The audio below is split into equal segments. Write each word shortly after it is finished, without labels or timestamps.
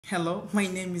Hello, my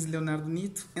name is Leonardo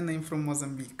Nito and I'm from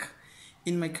Mozambique.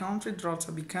 In my country, droughts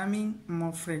are becoming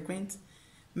more frequent,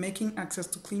 making access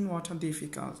to clean water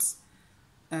difficult.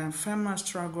 Farmers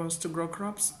struggle to grow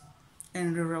crops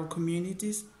and rural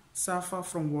communities suffer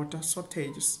from water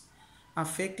shortages,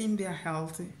 affecting their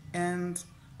health and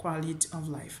quality of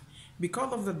life.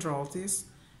 Because of the droughts,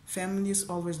 families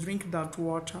always drink dark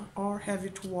water or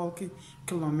have to walk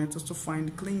kilometers to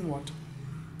find clean water.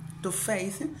 To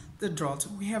face the drought,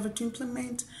 we have to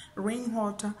implement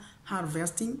rainwater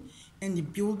harvesting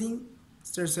and building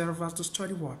reservoirs to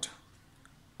store water.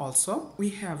 Also, we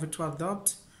have to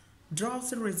adopt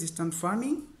drought-resistant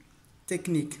farming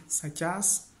techniques such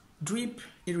as drip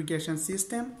irrigation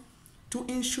system to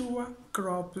ensure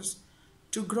crops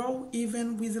to grow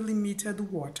even with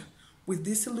limited water. With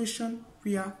this solution,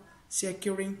 we are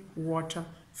securing water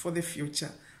for the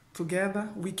future. Together,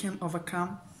 we can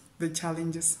overcome the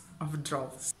challenges of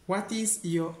droughts. What is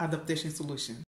your adaptation solution?